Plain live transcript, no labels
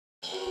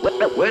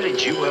Where did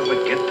you ever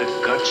get the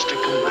guts to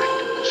come back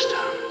to this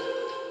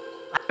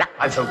town?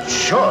 I felt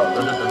sure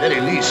that at the very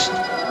least,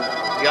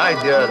 the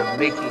idea of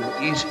making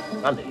easy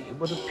money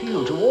would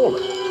appeal to all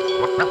of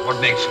us.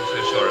 What makes you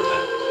so sure of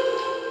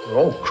that? You're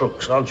all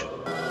crooks, aren't you?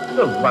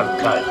 Of one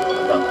kind or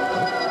another.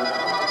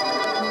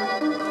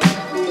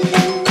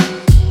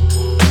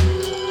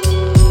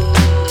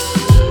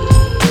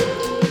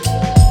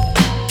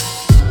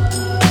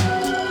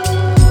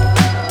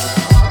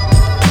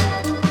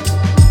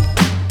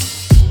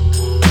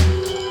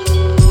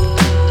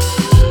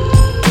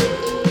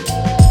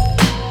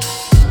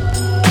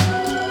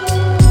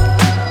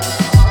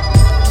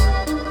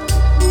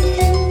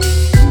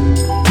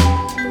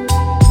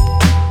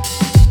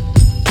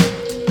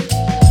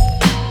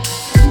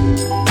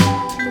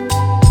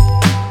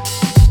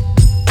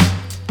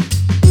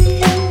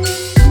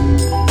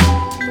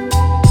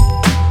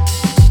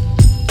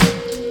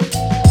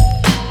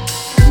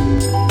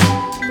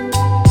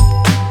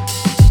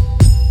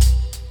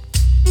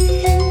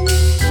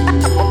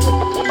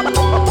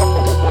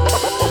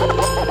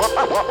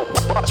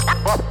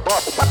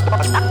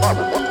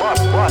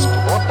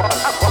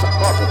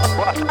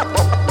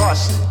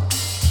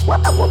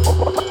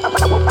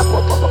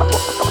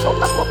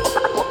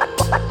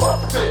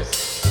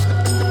 This